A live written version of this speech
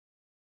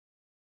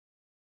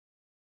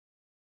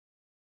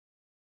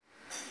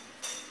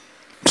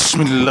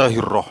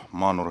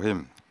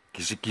Bismillahirrahmanirrahim.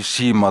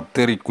 Kisi-kisi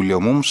materi kuliah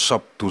umum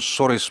Sabtu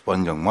sore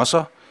sepanjang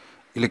masa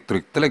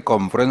Elektrik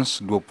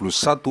Teleconference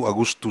 21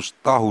 Agustus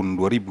tahun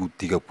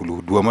 2032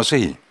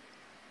 Masehi.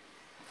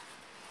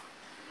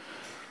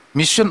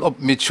 Mission of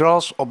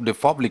materials of the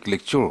public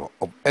lecture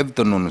of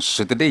afternoon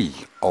Saturday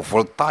of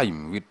all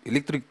time with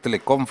Electric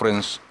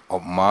Teleconference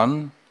of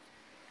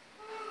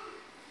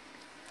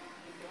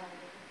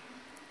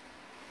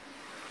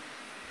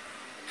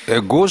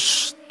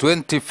August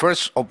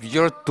 21st of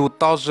year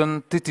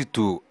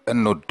 2032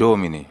 ANNO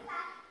DOMINI.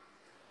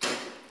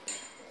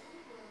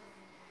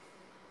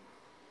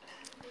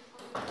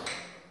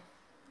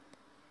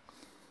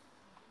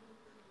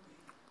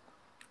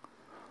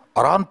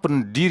 Arahan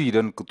Pendiri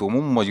dan Ketua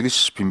Umum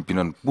Majelis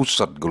Pimpinan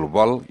Pusat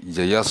Global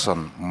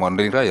Yayasan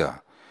Mandailing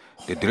Raya,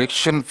 the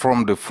direction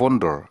from the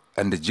founder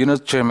and the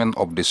General Chairman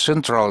of the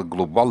Central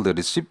Global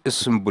Leadership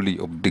Assembly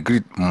of the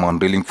Great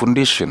Mandailing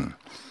Foundation.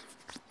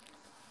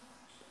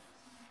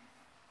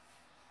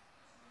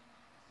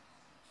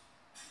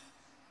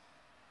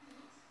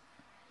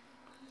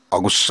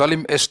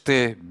 Agussalim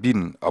ST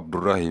bin Abdur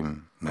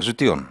Rahim,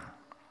 Nasution.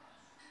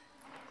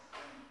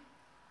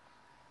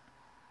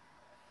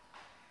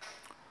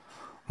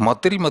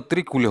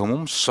 Materi-materi kuliah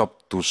umum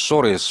Sabtu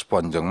sore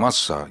sepanjang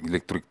masa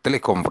Elektrik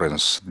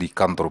Teleconference di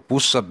kantor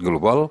Pusat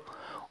Global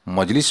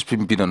Majelis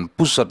Pimpinan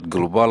Pusat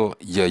Global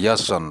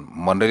Yayasan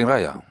Mandailing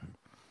Raya.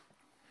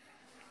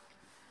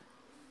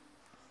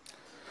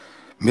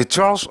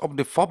 Materials of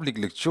the public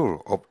lecture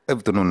of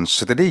afternoon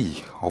Saturday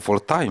of all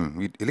time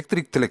with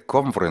Electric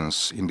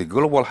Teleconference in the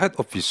Global Head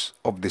Office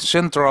of the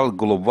Central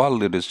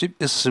Global Leadership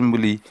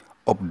Assembly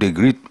of the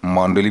Great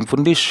Mandailing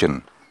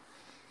Foundation.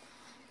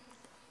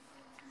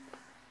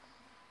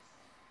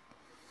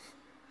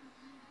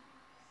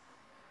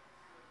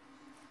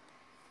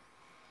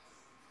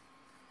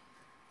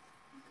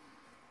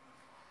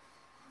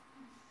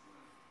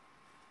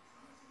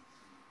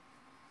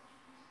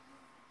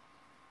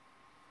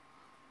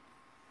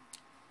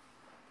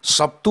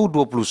 Sabtu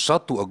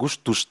 21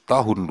 Agustus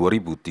tahun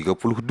 2032,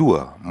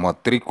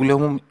 materi kuliah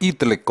umum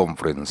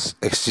e-teleconference,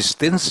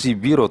 eksistensi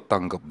Biro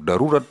Tanggap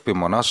Darurat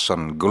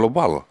Pemanasan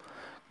Global,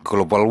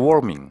 Global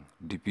Warming,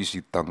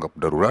 Divisi Tanggap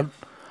Darurat,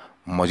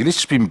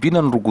 Majelis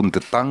Pimpinan Rukun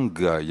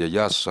Tetangga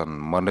Yayasan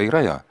Mandailing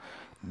Raya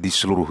di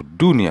seluruh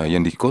dunia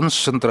yang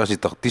dikonsentrasi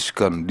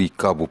taktiskan di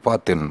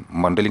Kabupaten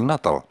Mandailing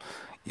Natal,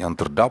 yang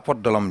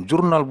terdapat dalam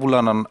jurnal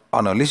bulanan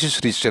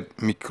analisis riset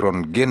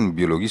mikron gen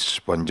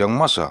biologis sepanjang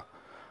masa,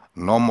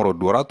 nomor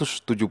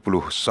 271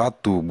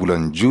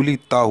 bulan Juli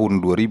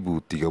tahun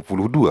 2032,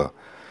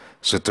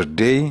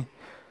 Saturday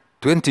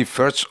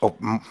 21st of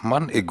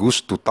month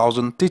August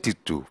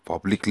 2032,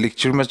 public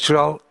lecture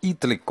material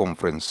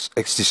e-teleconference,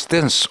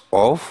 existence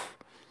of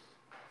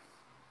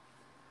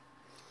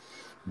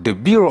the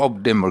Bureau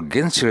of the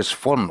Emergency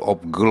Response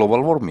of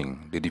Global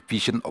Warming, the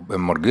Division of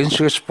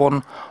Emergency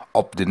Response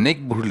of the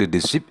Neighborhood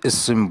Leadership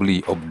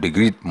Assembly of the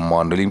Great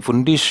Mandailing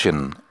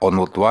Foundation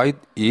on worldwide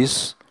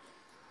is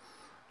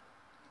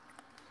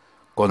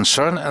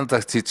Concern and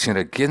Tactical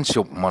Agency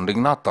of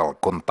Mandailing Natal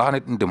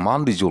contained in the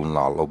Monday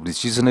Journal of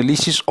Disease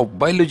Analysis of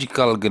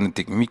Biological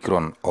Genetic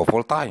Micron of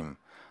all time,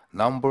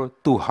 number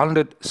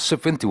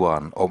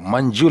 271 of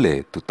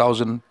July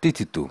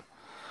 2032.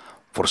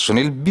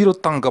 Personil Biro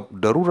Tanggap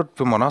Darurat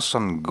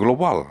Pemanasan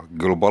Global,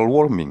 Global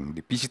Warming,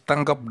 Divisi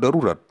Tanggap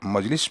Darurat,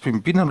 Majelis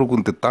Pimpinan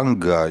Rukun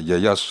Tetangga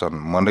Yayasan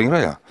Mandailing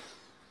Raya,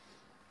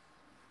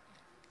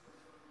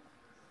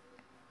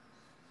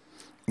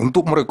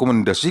 untuk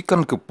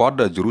merekomendasikan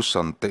kepada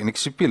jurusan Teknik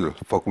Sipil,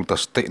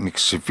 Fakultas Teknik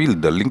Sipil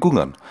dan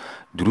Lingkungan,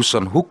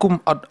 jurusan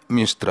Hukum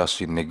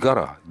Administrasi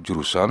Negara,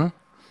 jurusan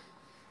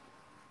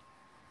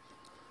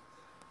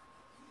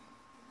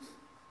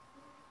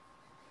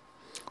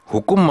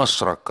Hukum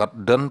Masyarakat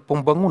dan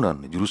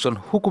Pembangunan, jurusan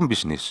Hukum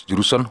Bisnis,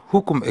 jurusan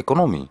Hukum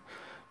Ekonomi,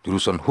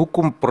 jurusan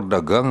Hukum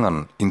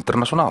Perdagangan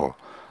Internasional,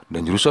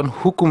 dan jurusan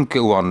Hukum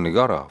Keuangan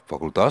Negara,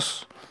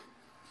 Fakultas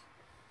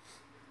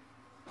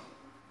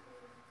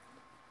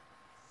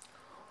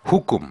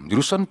Hukum,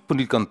 jurusan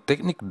Pendidikan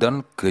Teknik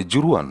dan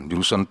Kejuruan,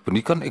 jurusan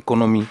Pendidikan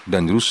Ekonomi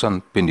dan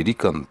jurusan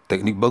Pendidikan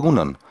Teknik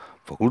Bangunan,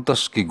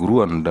 Fakultas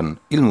Keguruan dan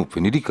Ilmu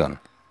Pendidikan.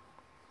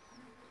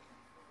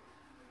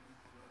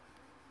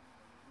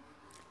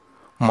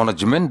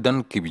 Manajemen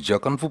dan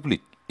Kebijakan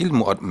Publik,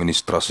 Ilmu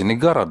Administrasi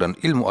Negara dan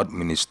Ilmu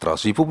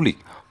Administrasi Publik,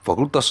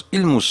 Fakultas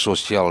Ilmu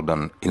Sosial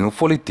dan Ilmu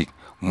Politik,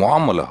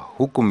 Muamalah,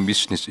 Hukum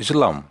Bisnis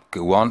Islam,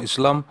 Keuangan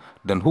Islam,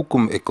 dan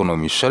Hukum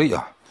Ekonomi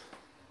Syariah.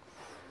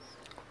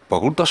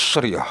 Fakultas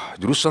Syariah,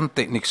 jurusan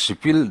Teknik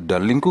Sipil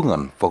dan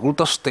Lingkungan,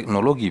 Fakultas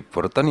Teknologi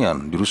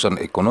Pertanian,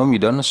 jurusan Ekonomi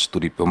dan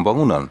Studi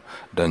Pembangunan,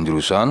 dan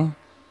jurusan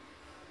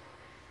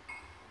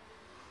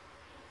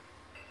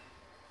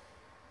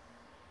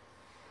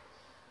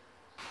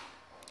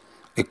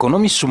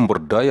Ekonomi Sumber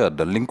Daya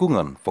dan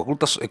Lingkungan,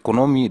 Fakultas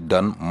Ekonomi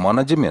dan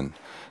Manajemen,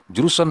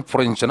 jurusan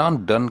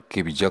Perencanaan dan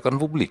Kebijakan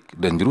Publik,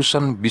 dan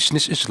jurusan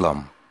Bisnis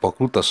Islam,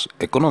 Fakultas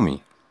Ekonomi.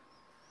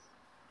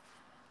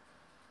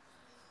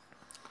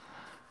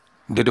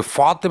 The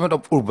Department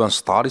of Urban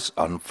Studies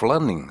and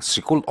Planning,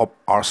 School of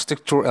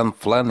Architecture and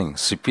Planning,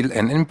 Civil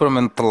and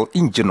Environmental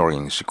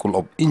Engineering, School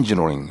of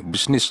Engineering,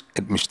 Business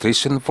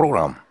Administration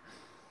Program.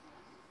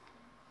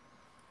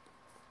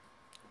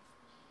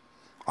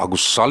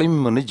 Agussalim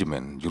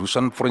Manajemen,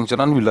 jurusan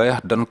Perencanaan Wilayah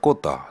dan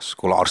Kota,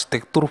 Sekolah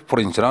Arsitektur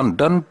Perencanaan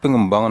dan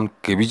Pengembangan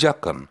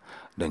Kebijakan,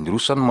 dan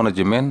jurusan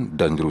Manajemen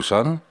dan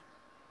jurusan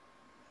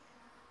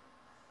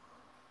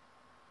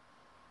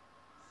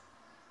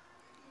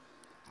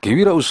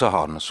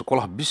Kewirausahaan,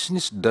 Sekolah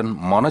Bisnis dan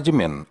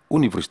Manajemen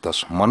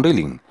Universitas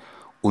Mandailing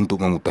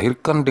untuk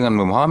memutakhirkan dengan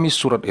memahami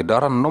Surat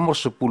Edaran Nomor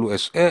 10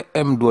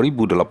 SEM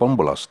 2018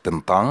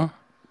 tentang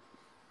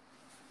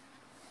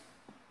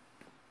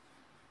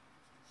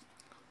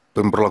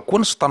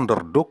pemberlakuan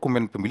standar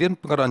dokumen pemilihan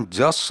pengadaan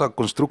jasa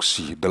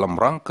konstruksi dalam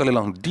rangka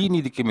lelang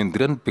dini di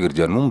Kementerian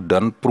Pekerjaan Umum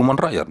dan Perumahan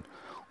Rakyat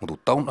untuk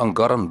tahun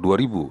anggaran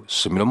 2019,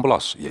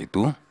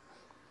 yaitu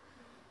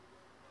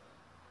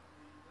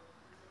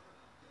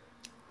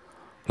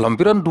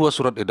Lampiran 2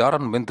 Surat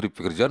Edaran Menteri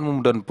Pekerjaan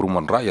Umum dan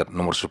Perumahan Rakyat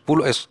Nomor 10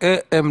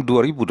 SEM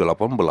 2018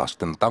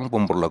 tentang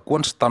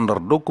pemberlakuan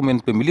standar dokumen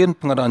pemilihan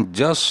pengadaan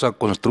jasa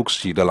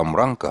konstruksi dalam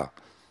rangka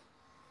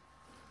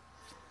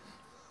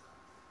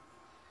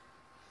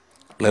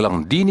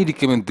lelang dini di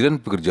Kementerian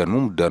Pekerjaan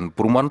Umum dan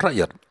Perumahan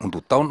Rakyat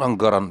untuk tahun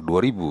anggaran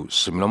 2019,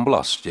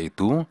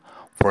 yaitu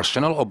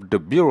Personnel of the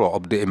Bureau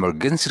of the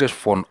Emergency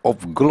Response of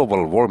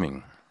Global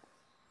Warming.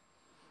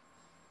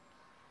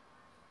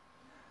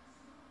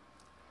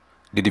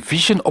 The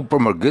Division of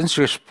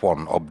Emergency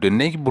Response of the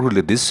Neighborhood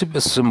Legislative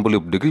Assembly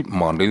of the Great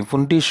Mandailing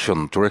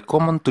Foundation to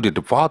recommend to the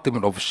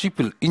Department of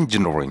Civil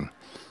Engineering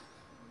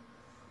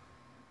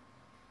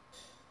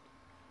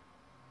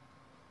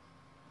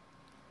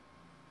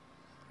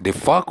the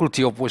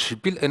Faculty of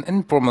Civil and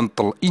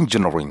Environmental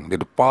Engineering, the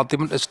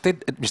Department of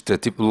State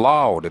Administrative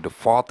Law, the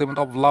Department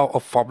of Law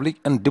of Public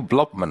and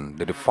Development,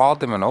 the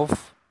Department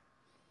of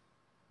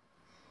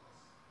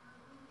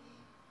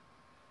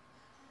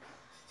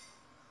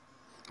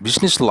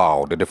Business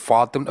Law, the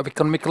Department of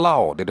Economic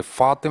Law, the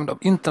Department of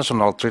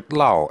International Trade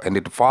Law, and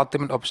the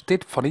Department of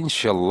State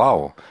Financial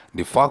Law,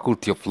 the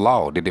Faculty of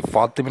Law, the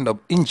Department of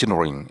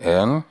Engineering,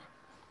 and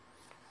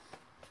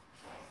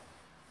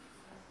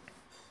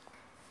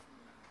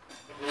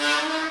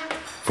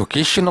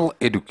Vocational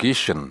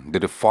Education, the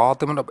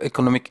Department of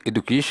Economic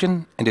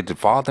Education, and the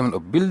Department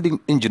of Building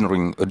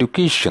Engineering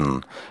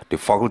Education, the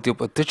Faculty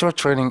of Teacher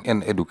Training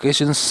and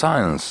Education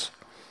Science,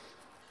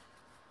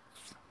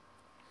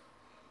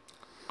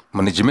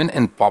 Management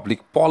and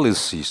Public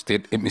Policy,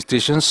 State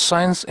Administration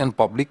Science and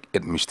Public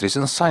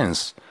Administration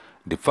Science,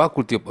 the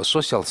Faculty of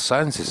Social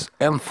Sciences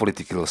and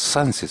Political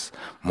Sciences,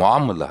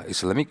 Muamalah,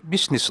 Islamic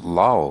Business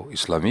Law,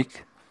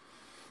 Islamic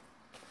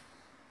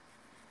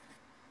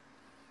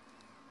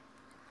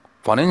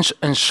Finance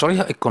and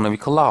Sharia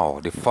Economic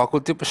Law, the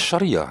Faculty of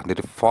Sharia, the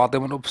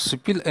Department of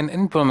Civil and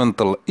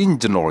Environmental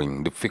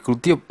Engineering, the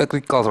Faculty of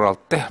Agricultural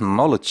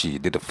Technology,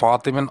 the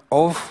Department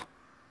of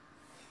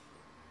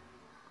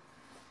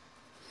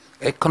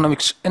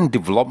Economics and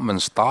Development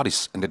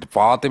Studies, and the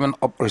Department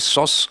of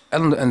Resource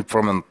and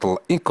Environmental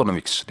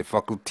Economics, the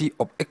Faculty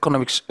of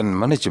Economics and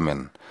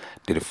Management,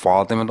 the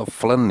Department of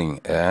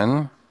Planning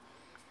and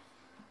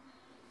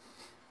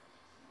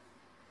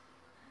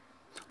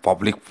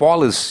Public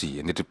Policy,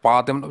 and the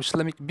Department of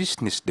Islamic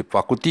Business, the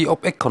Faculty of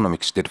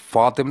Economics, the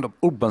Department of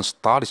Urban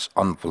Studies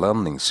and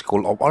Planning,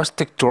 School of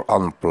Architecture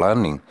and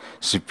Planning,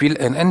 Civil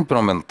and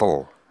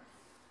Environmental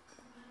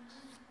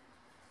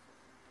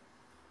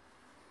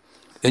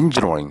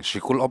Engineering,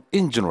 School of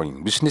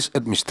Engineering, Business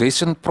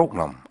Administration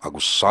Program,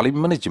 Agussalim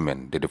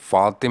Management, the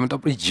Department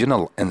of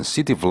Regional and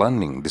City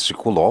Planning, the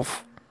School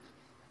of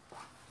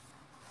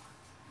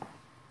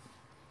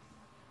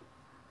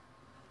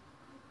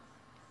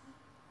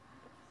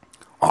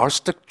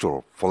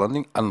Architecture,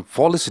 Planning and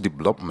Policy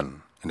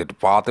Development, and the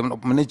Department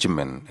of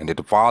Management, and the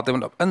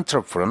Department of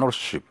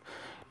Entrepreneurship,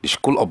 the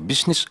School of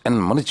Business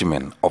and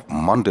Management of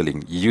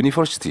Mandailing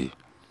University.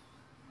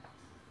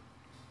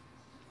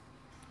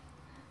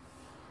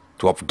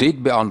 To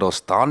update by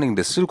understanding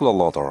the circular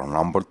letter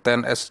number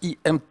 10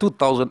 SEM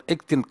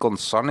 2018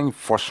 concerning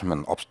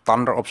enforcement of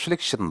standard of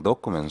selection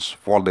documents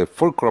for the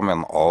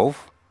procurement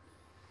of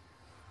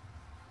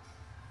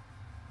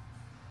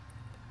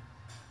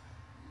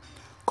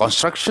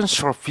construction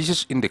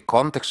services in the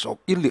context of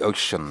early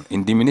auction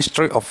in the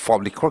Ministry of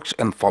Public Works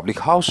and Public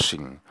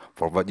Housing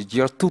for budget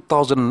year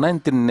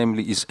 2019,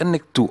 namely is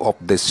Annex 2 of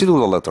the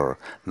circular letter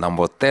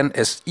number 10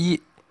 SEM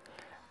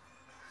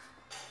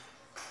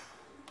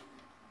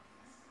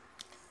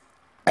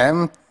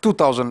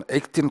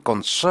 2018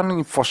 concerning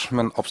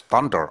enforcement of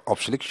standard of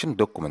selection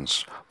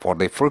documents for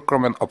the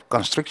procurement of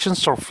construction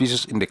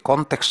services in the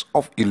context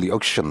of early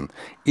auction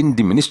in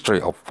the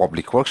Ministry of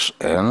Public Works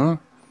and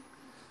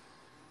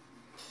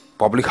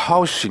Public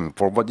Housing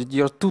for budget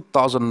year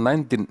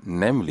 2019,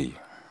 namely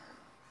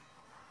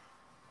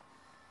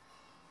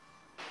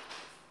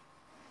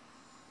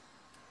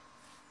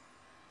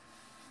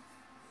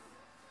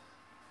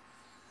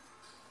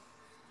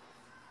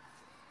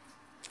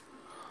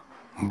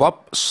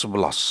Bab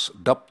 11.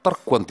 Daftar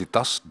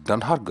kuantitas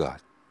dan harga.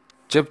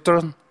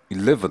 Chapter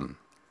 11.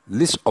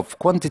 List of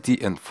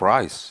quantity and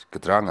price.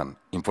 Keterangan,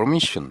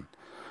 information.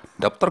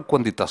 Daftar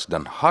kuantitas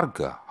dan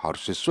harga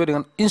harus sesuai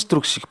dengan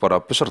instruksi kepada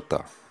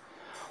peserta.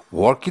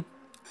 Work it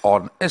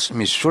on as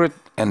measured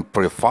and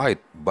verified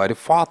by the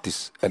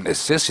parties and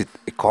assess it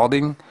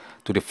according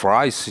to the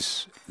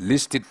prices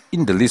listed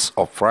in the list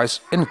of price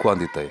and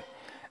quantity,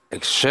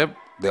 except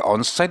the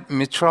on-site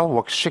material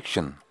work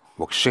section.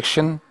 Work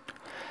section,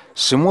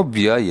 semua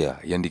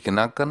biaya yang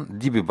dikenakan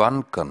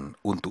dibebankan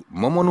untuk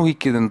memenuhi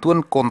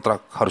ketentuan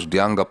kontrak harus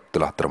dianggap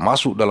telah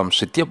termasuk dalam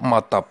setiap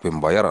mata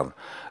pembayaran,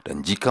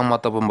 dan jika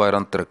mata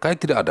pembayaran terkait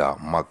tidak ada,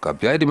 maka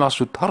biaya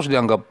dimaksud harus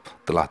dianggap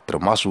telah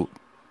termasuk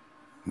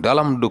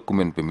dalam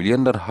dokumen pemilihan,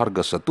 dan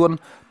harga satuan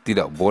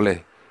tidak boleh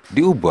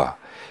diubah.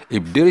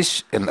 If there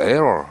is an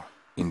error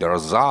in the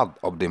result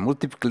of the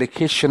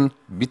multiplication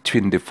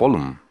between the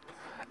volume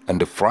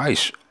and the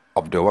price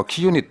of the work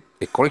unit,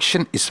 a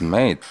correction is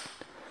made.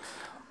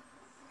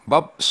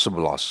 Bab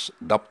 11.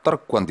 Daftar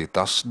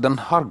kuantitas dan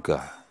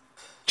harga.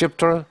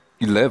 Chapter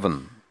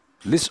 11.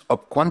 List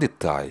of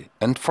quantity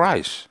and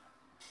price.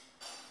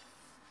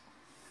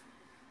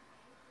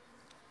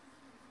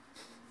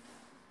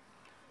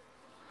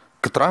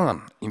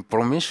 Keterangan,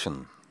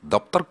 information.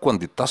 Daftar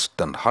kuantitas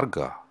dan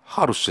harga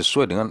harus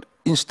sesuai dengan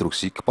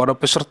instruksi kepada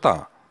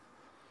peserta.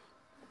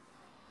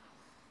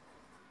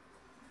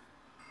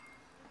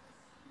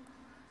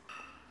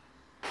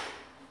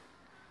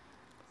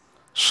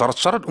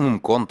 Syarat-syarat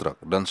umum kontrak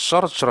dan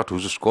syarat-syarat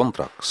khusus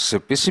kontrak,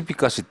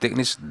 spesifikasi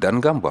teknis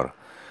dan gambar.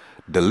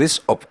 The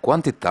list of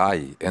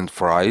quantity and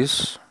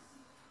price.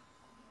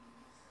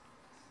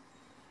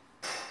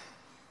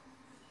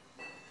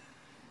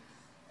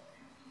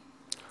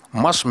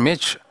 Must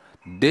match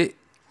the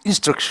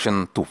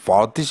instruction to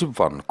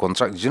participant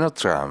contract general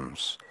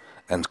terms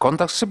and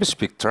contract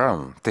specific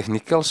term,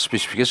 technical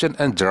specification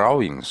and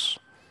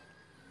drawings.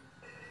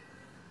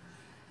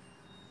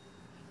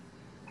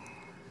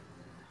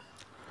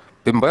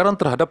 Pembayaran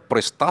terhadap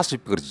prestasi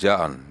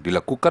pekerjaan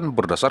dilakukan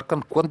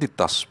berdasarkan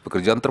kuantitas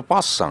pekerjaan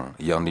terpasang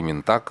yang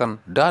dimintakan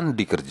dan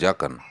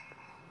dikerjakan.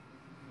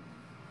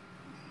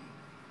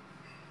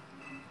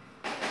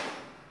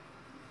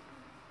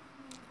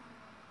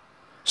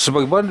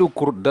 Sebagaimana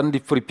diukur dan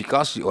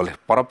diverifikasi oleh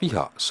para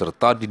pihak,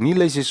 serta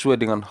dinilai sesuai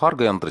dengan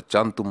harga yang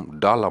tercantum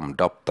dalam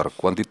daftar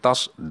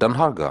kuantitas dan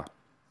harga.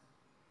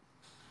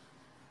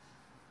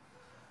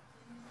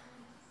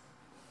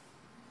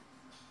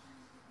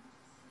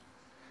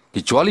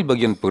 Kecuali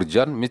bagian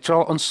pekerjaan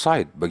material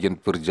on-site, bagian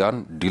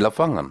pekerjaan di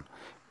lapangan.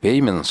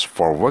 Payments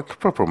for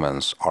work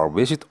performance are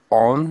based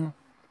on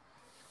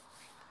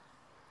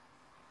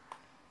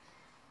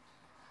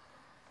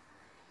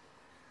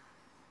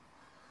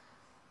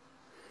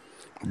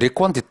the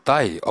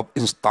quantity of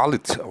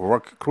installed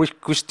work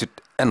requested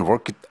and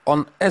worked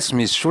on as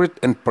measured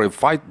and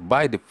verified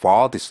by the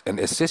parties and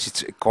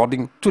assessed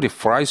according to the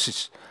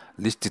prices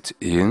listed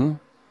in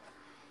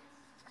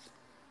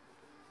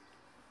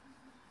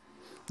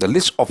the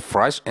list of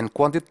price and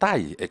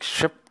quantity,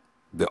 except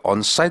the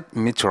on-site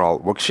material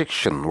work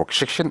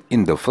section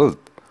in the field,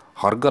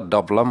 harga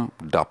dalam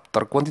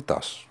daftar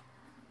kuantitas.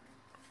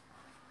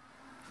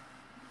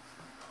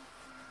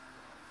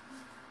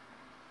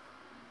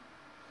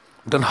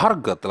 Dan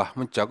harga telah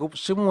mencakup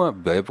semua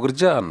biaya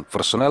pekerjaan,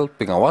 personel,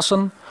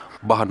 pengawasan,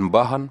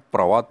 bahan-bahan,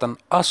 perawatan,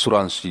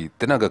 asuransi,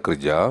 tenaga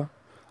kerja,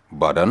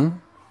 badan,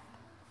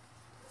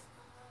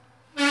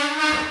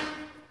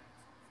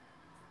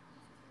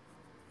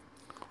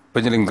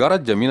 penyelenggara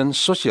jaminan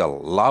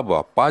sosial, laba,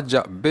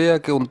 pajak, bea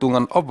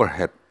keuntungan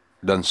overhead,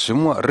 dan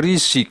semua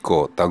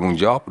risiko, tanggung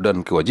jawab,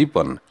 dan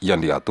kewajiban yang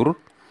diatur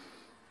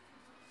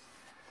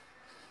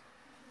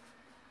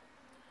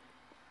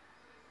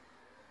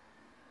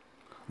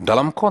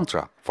dalam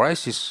kontrak.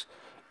 Prices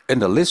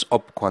and the list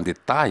of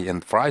quantity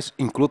and price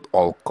include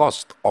all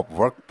cost of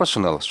work,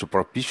 personnel,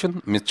 supervision,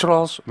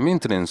 materials,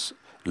 maintenance,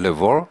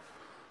 labor,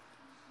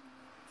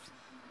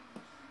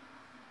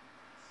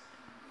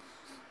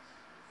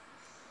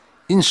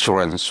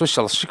 insurance,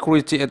 social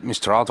security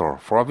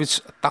administrator, profits,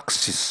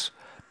 taxes,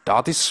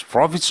 that is,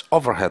 profits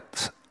overhead,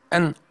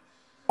 and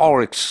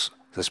OREX,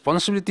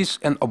 responsibilities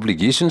and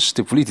obligations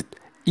stipulated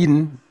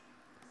in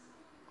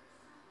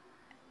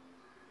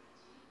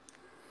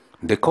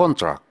the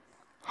contract.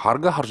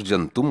 Harga harus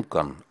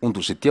dicantumkan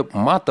untuk setiap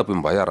mata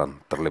pembayaran,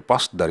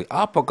 terlepas dari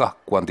apakah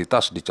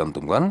kuantitas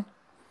dicantumkan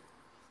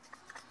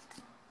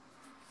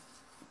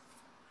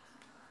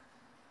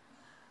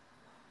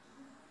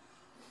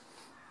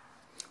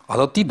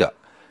atau tidak.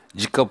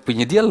 Jika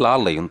penyedia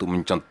lalai untuk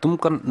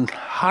mencantumkan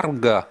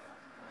harga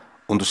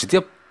untuk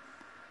setiap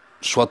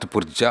suatu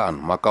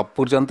pekerjaan, maka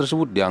pekerjaan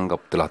tersebut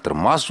dianggap telah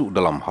termasuk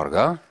dalam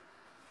harga.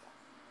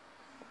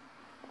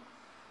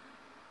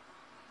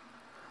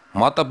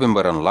 Mata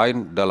pembayaran lain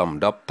dalam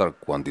daftar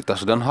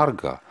kuantitas dan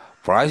harga.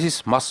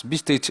 Prices must be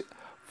stated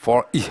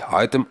for each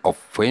item of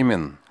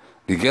payment,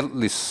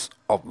 regardless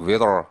of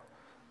whether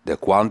the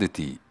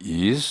quantity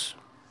is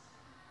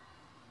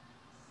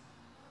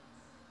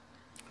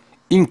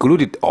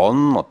included or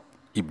not.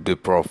 If the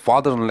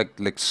provider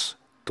neglects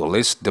to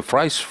list the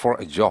price for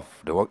a job,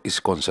 the work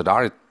is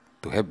considered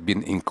to have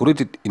been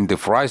included in the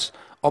price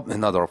of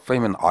another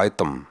payment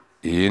item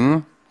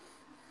in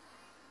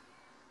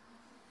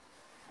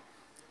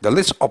the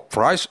list of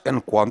price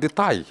and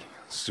quantity.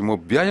 Semua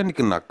biaya yang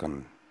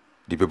dikenakan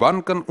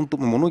dibebankan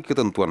untuk memenuhi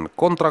ketentuan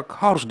kontrak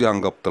harus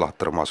dianggap telah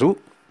termasuk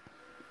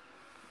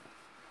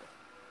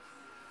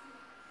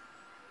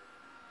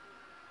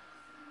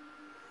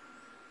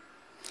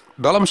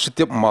dalam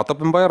setiap mata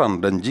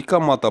pembayaran, dan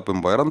jika mata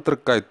pembayaran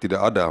terkait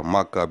tidak ada,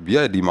 maka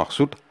biaya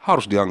dimaksud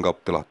harus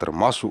dianggap telah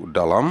termasuk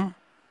dalam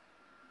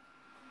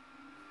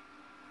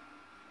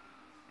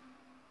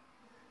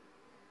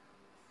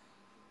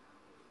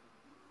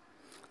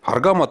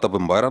harga mata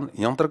pembayaran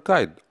yang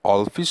terkait.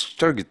 All fees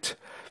charged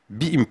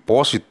be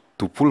imposed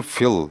to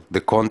fulfill the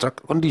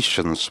contract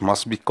conditions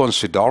must be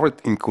considered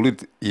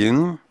included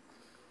in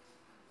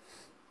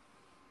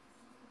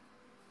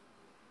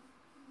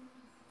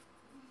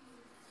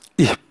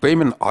if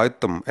payment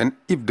item, and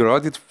if the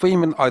related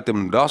payment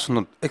item does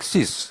not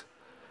exist,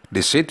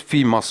 the said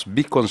fee must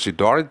be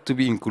considered to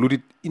be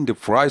included in the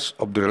price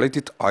of the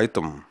related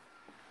item.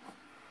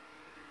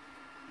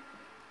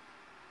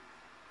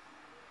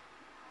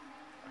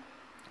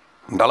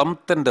 Dalam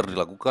tender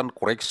dilakukan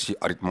koreksi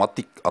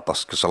aritmatik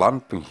atas kesalahan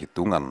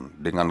penghitungan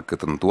dengan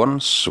ketentuan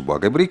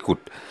sebagai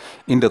berikut.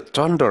 In the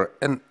tender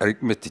and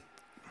arithmetic,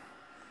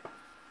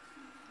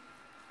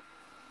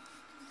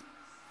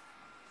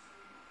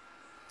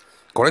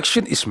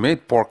 correction is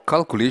made for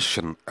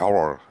calculation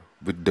error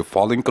with the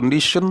following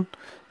condition.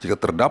 Jika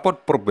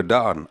terdapat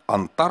perbedaan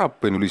antara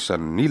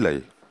penulisan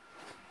nilai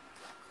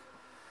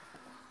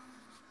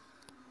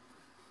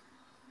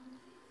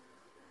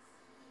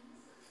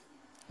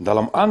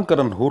dalam angka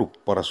dan huruf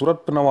pada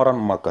surat penawaran,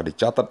 maka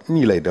dicatat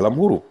nilai dalam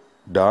huruf.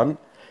 Dan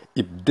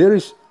if there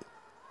is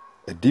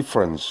a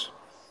difference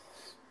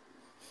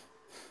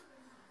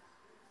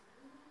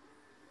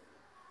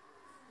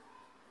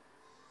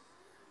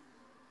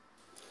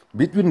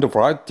between the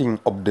writing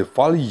of the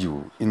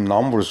value in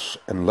numbers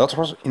and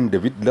letters in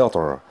the bid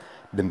letter,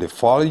 then the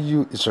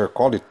value is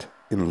recorded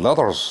in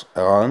letters.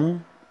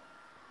 And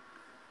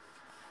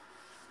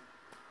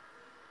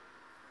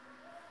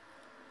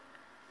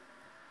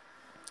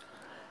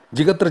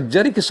jika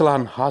terjadi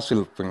kesalahan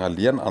hasil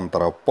pengalian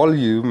antara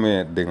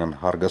volume dengan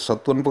harga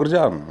satuan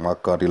pekerjaan,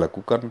 maka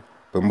dilakukan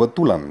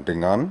pembetulan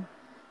dengan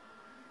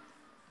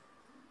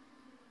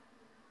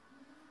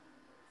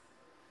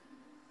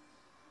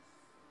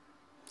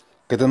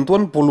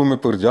ketentuan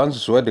volume pekerjaan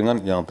sesuai dengan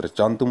yang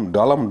tercantum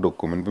dalam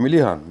dokumen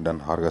pemilihan,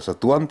 dan harga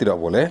satuan tidak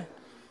boleh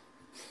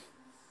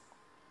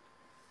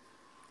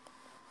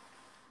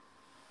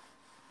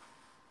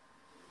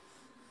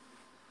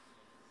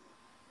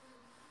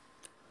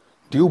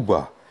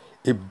diubah.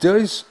 If there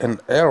is an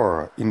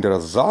error in the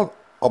result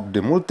of the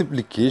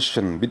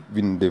multiplication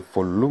between the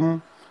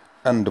volume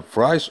and the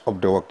price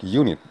of the work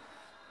unit,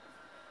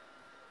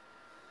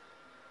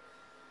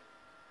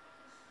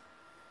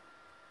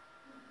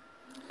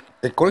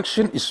 a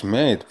correction is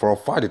made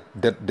provided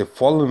that the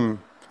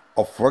volume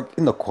of work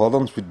in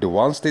accordance with the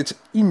one stated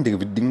in the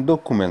bidding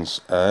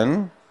documents,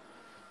 and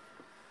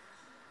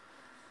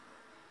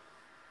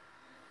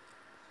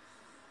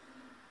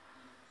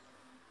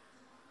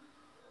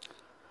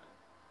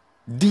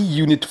the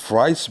unit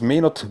price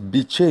may not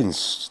be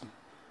changed.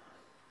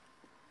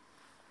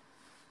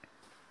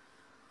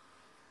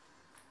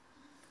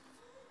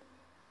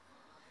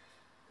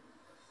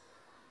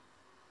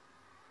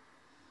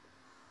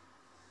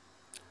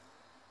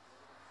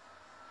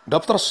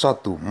 Daftar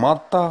 1.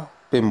 Mata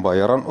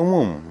pembayaran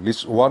umum.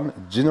 List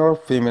 1. General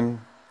payment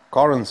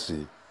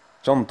currency.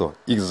 Contoh,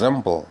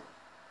 example,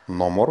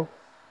 nomor,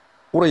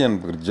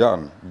 uraian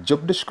pekerjaan,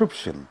 job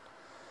description,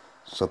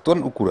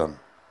 satuan ukuran.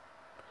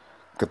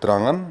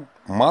 Keterangan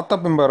mata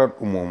pembayaran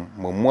umum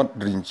memuat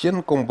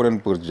rincian komponen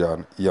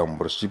pekerjaan yang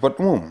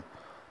bersifat umum.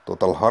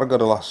 Total harga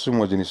adalah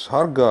semua jenis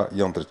harga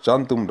yang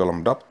tercantum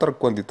dalam daftar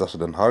kuantitas,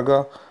 dan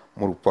harga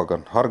merupakan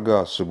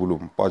harga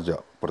sebelum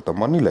pajak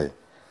pertambahan nilai.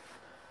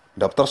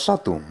 Daftar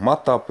 1.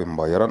 Mata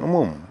pembayaran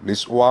umum.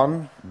 List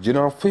 1.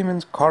 General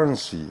payment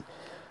currency.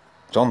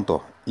 Contoh,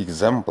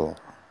 example,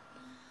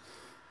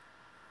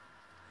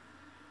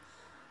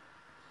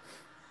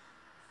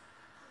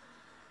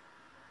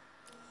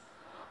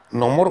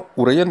 nomor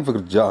uraian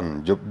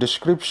pekerjaan, job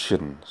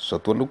description,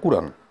 satuan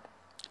ukuran,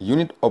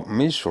 unit of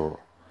measure,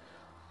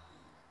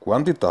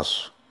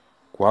 kuantitas,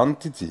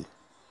 quantity,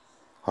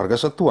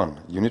 harga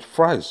satuan, unit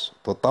price,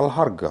 total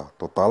harga,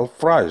 total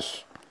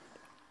price.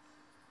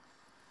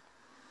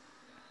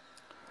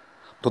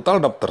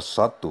 Total daftar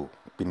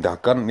 1,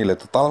 pindahkan nilai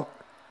total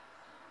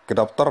ke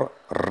daftar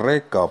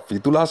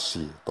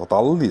rekapitulasi,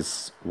 total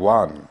list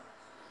 1.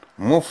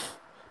 Move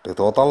the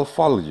total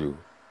value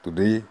to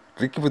the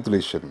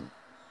recapitulation.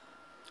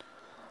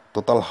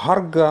 Total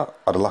harga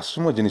adalah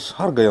semua jenis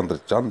harga yang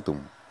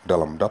tercantum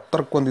dalam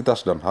daftar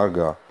kuantitas, dan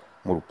harga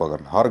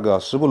merupakan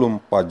harga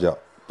sebelum pajak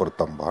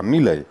pertambahan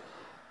nilai.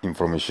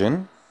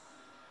 Information.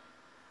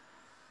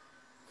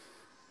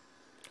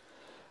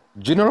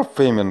 General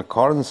payment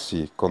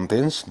currency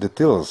contains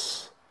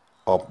details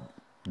of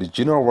the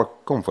general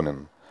work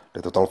component. The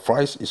total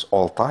price is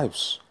all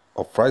types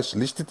of price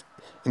listed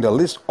in the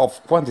list of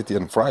quantity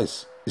and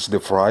price is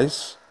the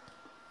price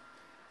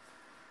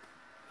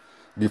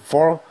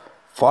before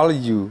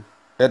value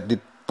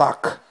added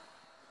tax.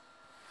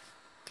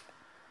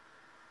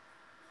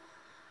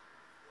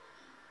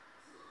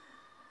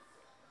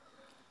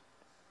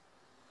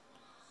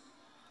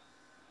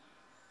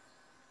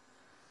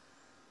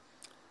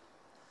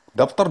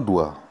 Daftar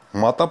 2,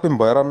 mata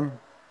pembayaran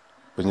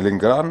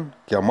penyelenggaraan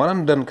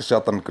keamanan dan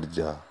kesehatan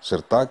kerja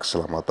serta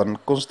keselamatan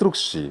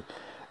konstruksi.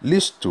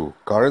 List 2,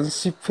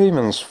 currency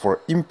payments for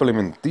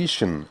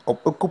implementation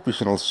of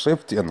occupational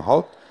safety and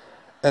health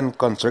and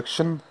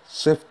construction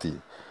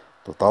safety.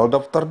 Total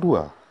daftar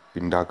 2,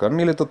 pindahkan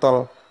nilai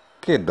total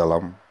ke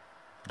dalam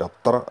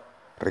daftar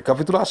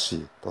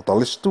rekapitulasi. Total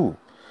list 2,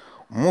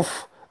 move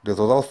the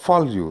total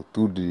value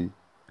to the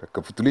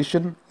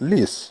recapitulation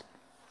list.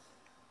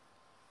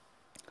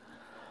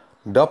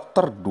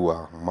 Daftar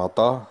 2,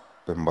 mata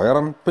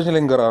pembayaran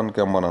penyelenggaraan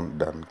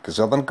keamanan dan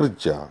kesehatan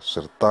kerja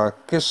serta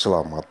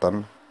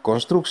keselamatan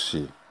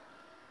konstruksi.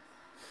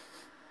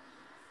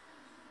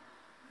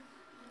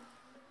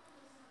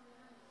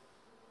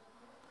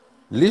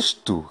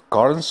 List 2,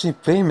 currency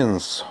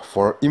payments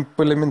for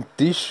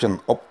implementation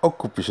of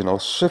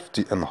occupational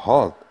safety and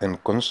health and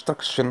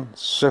construction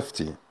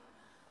safety.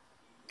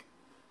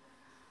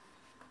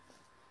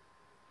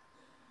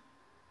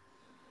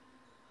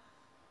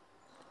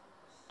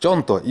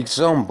 Contoh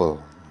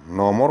example,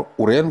 nomor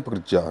uraian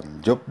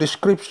pekerjaan, job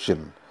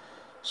description,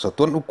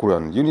 satuan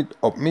ukuran, unit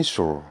of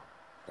measure,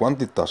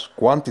 kuantitas,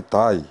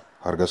 quantity,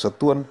 harga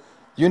satuan,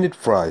 unit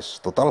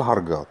price, total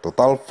harga,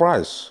 total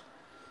price.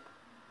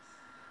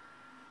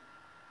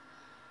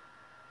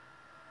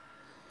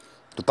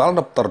 Total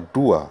daftar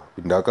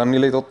 2, pindahkan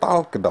nilai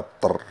total ke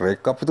daftar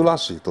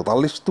rekapitulasi,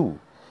 total list 2.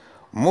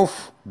 Move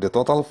the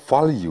total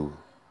value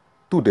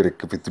to the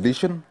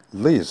recapitulation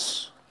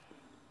list.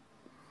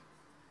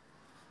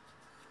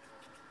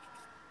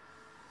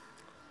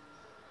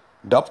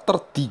 Daftar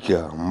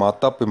 3,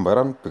 mata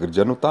pembayaran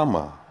pekerjaan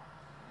utama.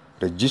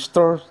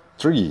 Register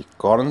 3,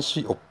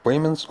 currency of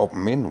payments of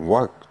main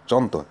work.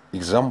 Contoh,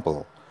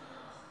 example.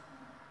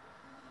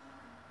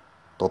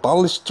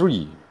 Total list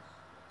 3,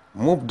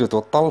 move the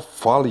total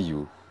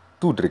value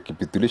to the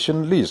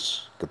recapitulation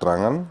list.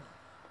 Keterangan,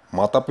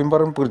 mata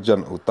pembayaran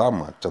pekerjaan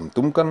utama.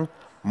 Cantumkan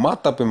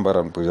mata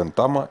pembayaran pekerjaan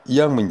utama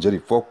yang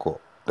menjadi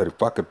pokok dari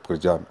paket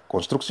pekerjaan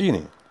konstruksi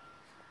ini.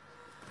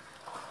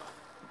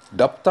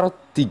 Daftar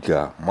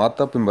 3,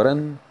 mata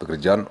pembayaran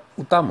pekerjaan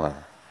utama.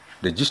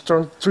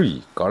 Register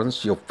 3,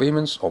 currency of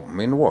payments of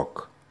main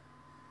work.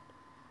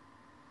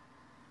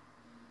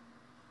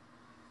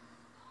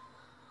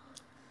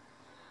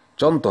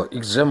 Contoh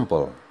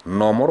example,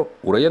 nomor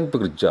uraian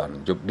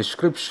pekerjaan, job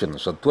description,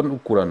 satuan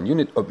ukuran,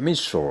 unit of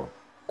measure,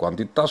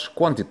 kuantitas,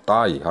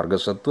 quantity,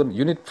 harga satuan,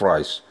 unit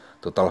price,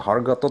 total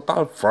harga,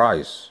 total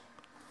price.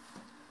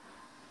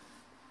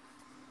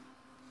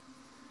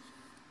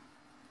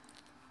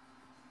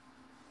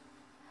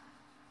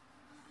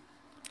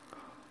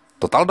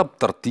 Total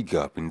daftar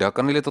 3,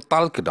 pindahkan nilai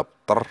total ke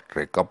daftar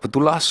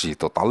rekapitulasi,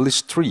 total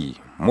list 3.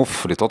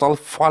 Move the total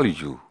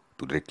value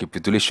to the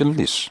recapitulation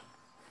list.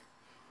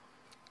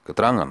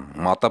 Keterangan,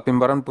 mata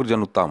pembayaran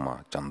pekerjaan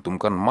utama.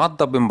 Cantumkan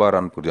mata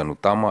pembayaran pekerjaan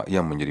utama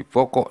yang menjadi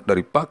pokok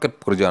dari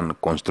paket pekerjaan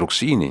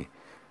konstruksi ini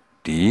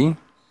di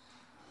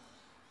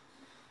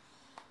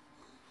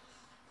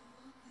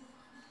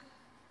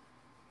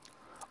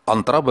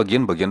antara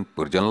bagian-bagian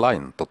pekerjaan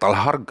lain. Total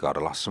harga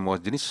adalah semua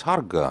jenis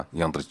harga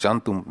yang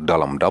tercantum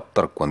dalam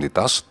daftar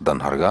kuantitas dan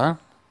harga.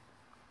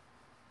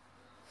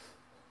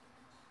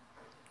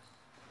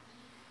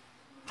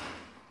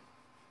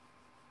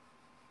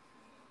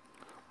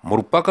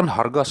 Merupakan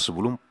harga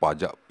sebelum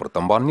pajak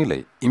pertambahan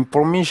nilai.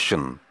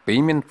 Information,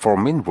 payment for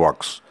main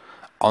works,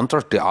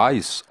 under the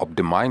eyes of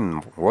the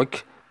main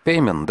work,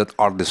 payment that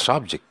are the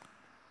subject.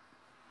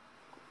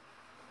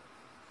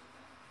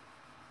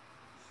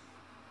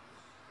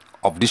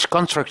 Of this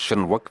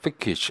construction work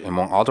package,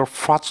 among other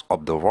parts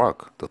of the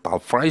work,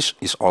 total price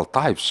is all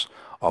types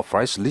of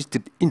price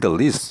listed in the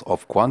list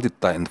of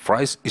quantity and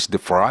price is the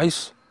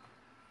price.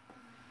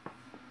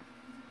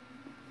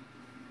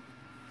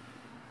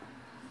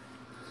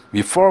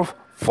 Before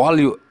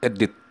value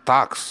added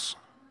tax.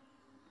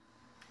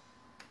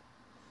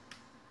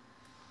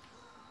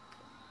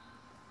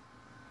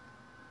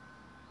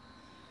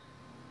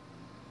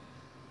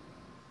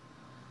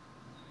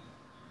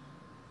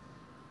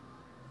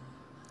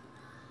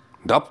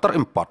 Daftar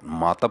 4,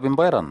 mata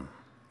pembayaran.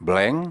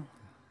 Blank,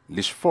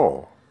 list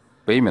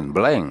 4, payment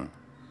blank.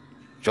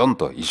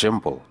 Contoh,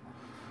 example.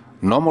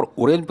 Nomor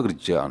uraian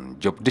pekerjaan,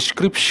 job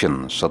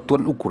description,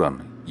 satuan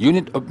ukuran,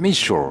 unit of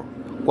measure,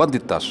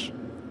 kuantitas,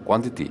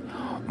 quantity.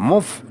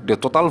 Move the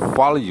total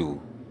value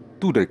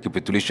to the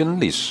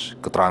recapitulation list.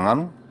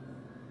 Keterangan,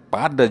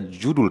 pada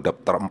judul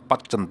daftar 4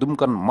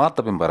 cantumkan mata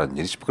pembayaran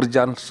jenis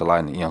pekerjaan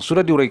selain yang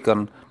sudah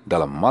diuraikan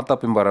dalam mata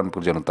pembayaran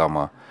pekerjaan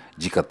utama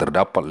jika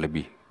terdapat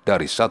lebih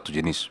dari satu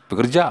jenis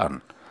pekerjaan.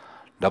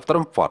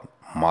 Daftar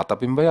 4, mata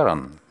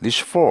pembayaran.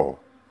 List 4,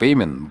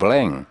 payment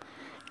blank.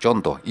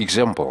 Contoh,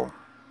 example.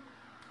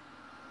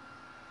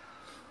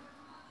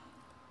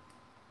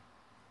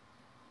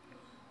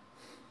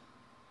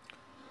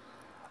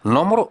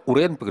 Nomor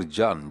uraian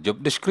pekerjaan, job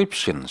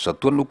description,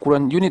 satuan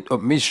ukuran unit of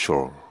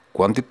measure,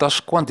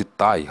 kuantitas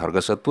kuantitai,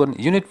 harga satuan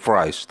unit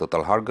price,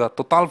 total harga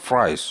total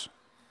price.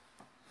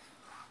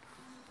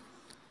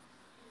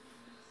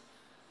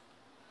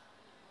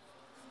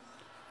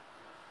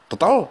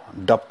 Total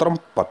daftar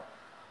 4,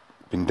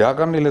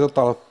 pindahkan nilai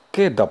total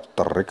ke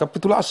daftar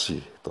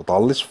rekapitulasi,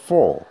 total list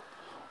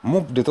 4,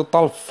 move the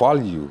total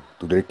value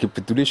to the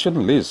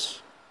recapitulation list.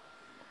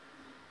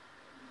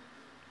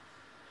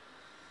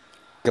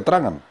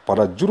 Keterangan,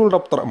 pada judul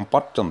daftar 4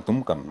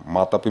 cantumkan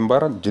mata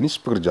pembayaran jenis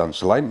pekerjaan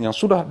selain yang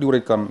sudah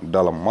diuraikan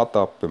dalam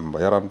mata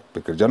pembayaran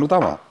pekerjaan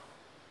utama.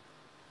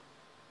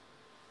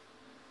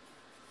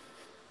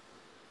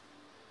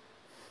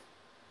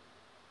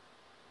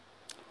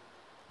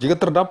 Jika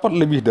terdapat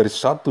lebih dari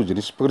satu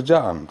jenis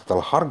pekerjaan,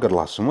 total harga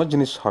adalah semua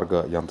jenis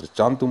harga yang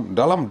tercantum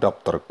dalam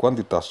daftar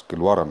kuantitas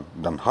keluaran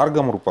dan harga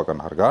merupakan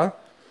harga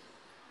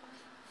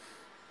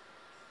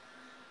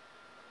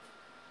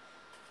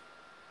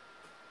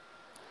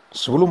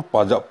sebelum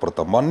pajak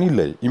pertambahan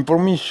nilai.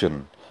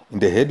 Information in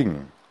the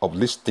heading of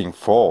listing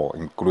 4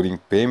 including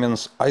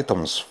payments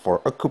items for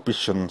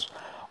occupations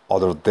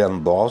other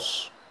than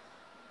those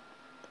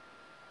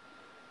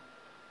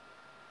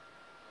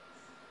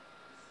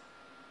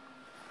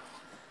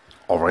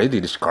already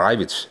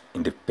described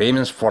in the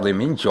payments for the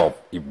main job.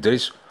 If there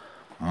is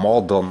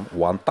more than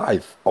one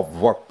type of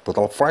work,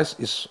 total price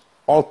is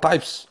all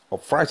types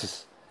of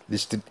prices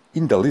listed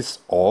in the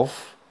list of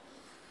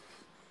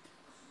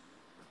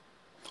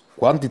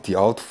quantity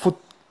output,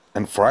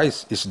 and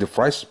price is the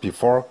price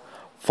before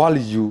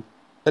value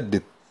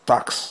added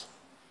tax.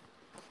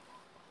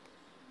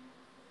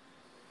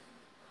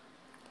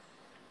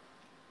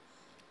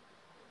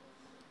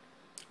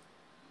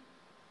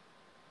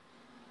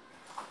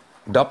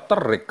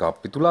 Daftar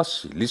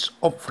rekapitulasi, list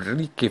of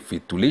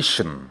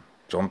recapitulation.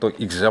 Contoh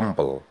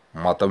example,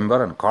 mata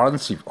pembayaran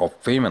currency of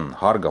payment,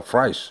 harga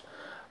price,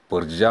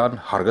 pekerjaan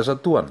harga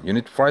satuan,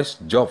 unit price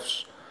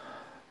jobs.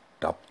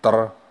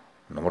 Daftar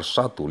nomor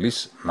 1,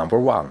 list number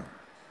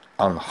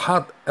 1, on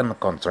health and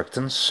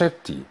construction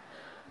safety.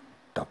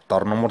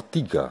 Daftar nomor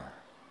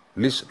 3,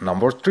 list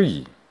number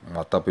 3,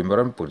 mata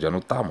pembayaran pekerjaan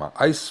utama,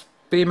 ICE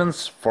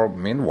payments for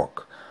main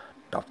work.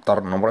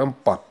 Daftar nomor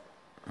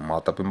 4,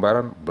 mata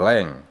pembayaran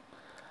blank.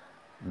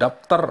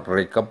 Daftar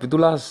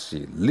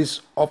rekapitulasi,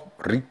 list of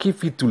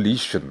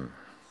recapitulation.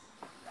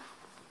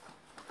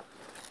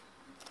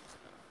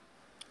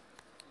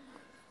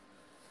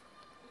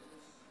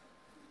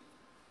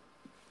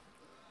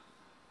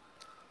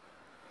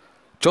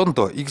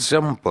 Contoh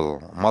example,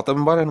 mata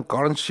pembayaran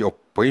currency of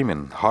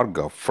payment,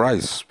 harga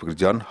price,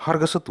 pekerjaan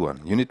harga satuan,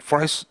 unit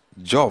price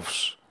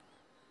jobs.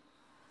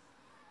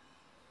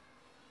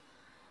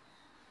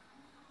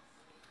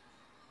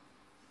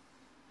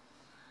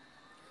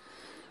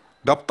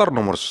 Daftar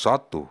nomor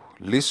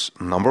 1, list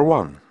number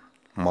 1,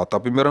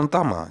 mata pembayaran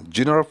utama,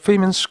 general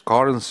payments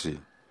currency,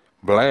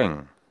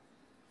 blank.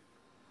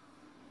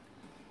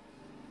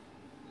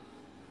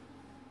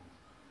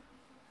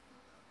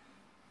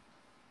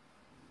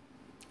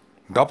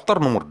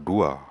 Daftar nomor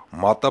 2,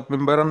 mata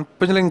pembayaran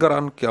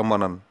penyelenggaraan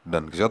keamanan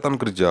dan kesehatan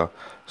kerja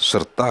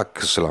serta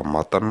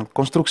keselamatan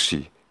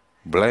konstruksi,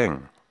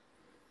 blank.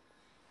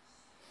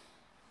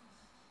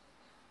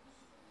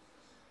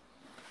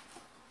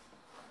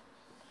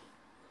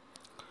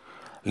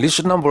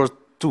 List number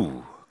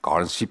 2,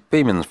 currency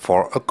payment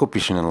for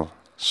occupational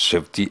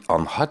safety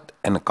on health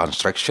and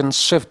construction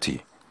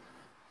safety.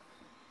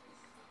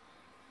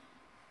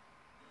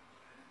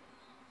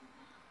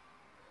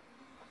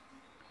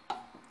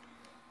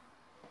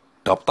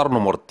 Daftar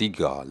nomor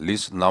 3,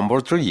 list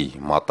number 3,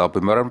 mata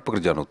pembayaran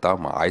pekerjaan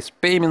utama, ICE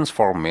payments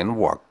for main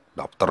work.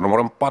 Daftar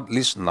nomor 4,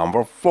 list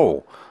number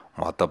 4,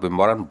 mata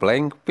pembayaran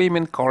blank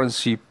payment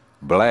currency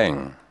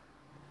blank.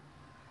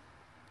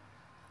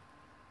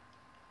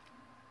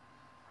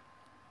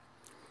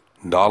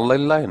 Dan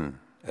lain-lain,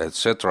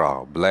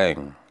 etc.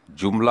 blank.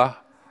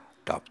 Jumlah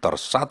daftar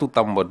 1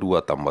 tambah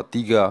 2 tambah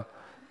 3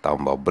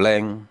 tambah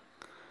blank.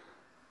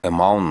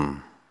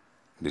 Amount,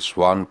 this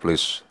 1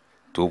 plus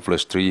 2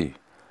 plus 3.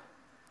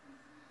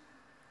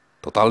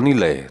 Total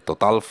nilai,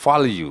 total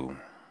value.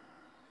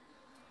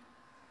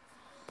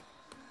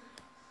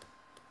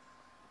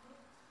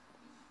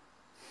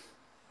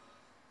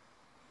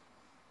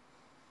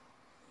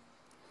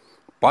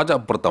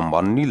 Pajak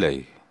pertambahan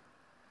nilai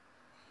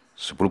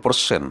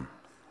 10%,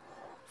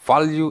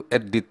 value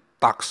added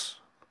tax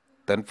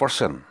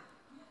 10%.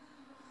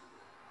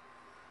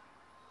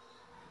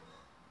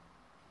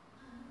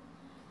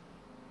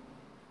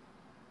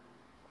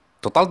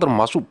 Total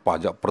termasuk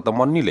pajak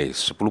pertambahan nilai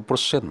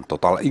 10%,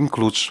 total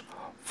includes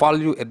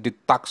value added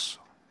tax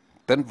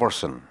 10%.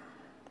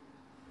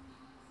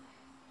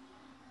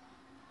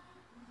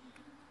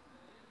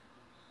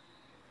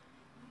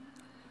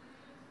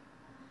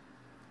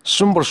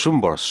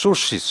 Sumber-sumber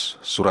sources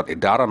Surat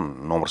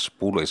Edaran Nomor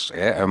 10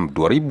 SEM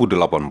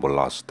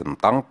 2018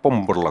 tentang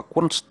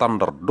pemberlakuan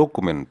standar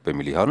dokumen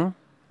pemilihan,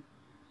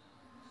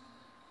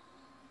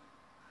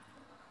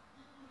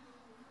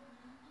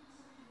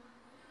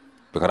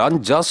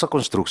 pengadaan jasa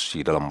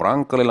konstruksi dalam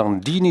rangka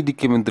lelang dini di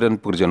Kementerian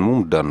Pekerjaan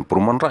Umum dan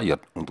Perumahan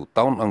Rakyat untuk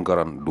tahun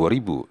anggaran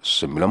 2019,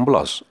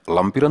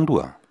 lampiran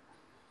 2.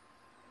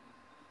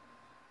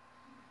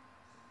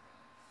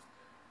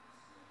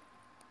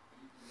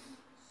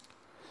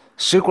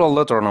 Circular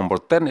Letter Number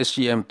 10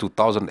 SEM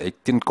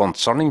 2018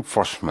 concerning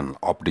enforcement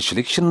of the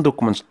selection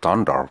document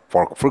standard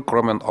for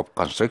procurement of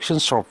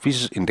construction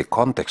services in the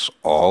context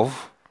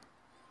of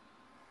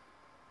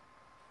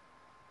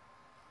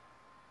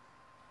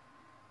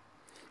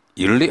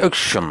early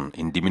action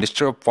in the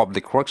Ministry of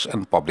Public Works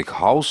and Public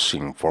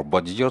Housing for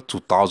budget year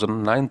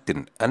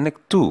 2019, Annex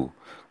 2,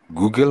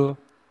 Google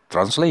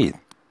Translate.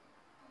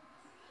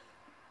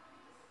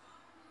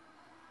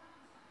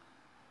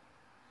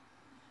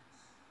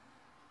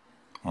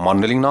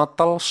 Mandailing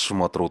Natal,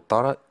 Sumatera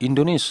Utara,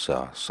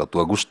 Indonesia, 1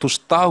 Agustus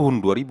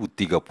tahun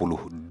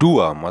 2032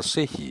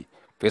 Masehi,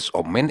 Face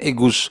of Man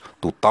August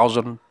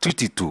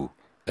 2032,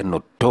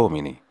 ANNO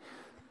DOMINI.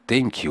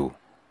 Thank you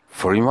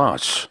very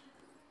much.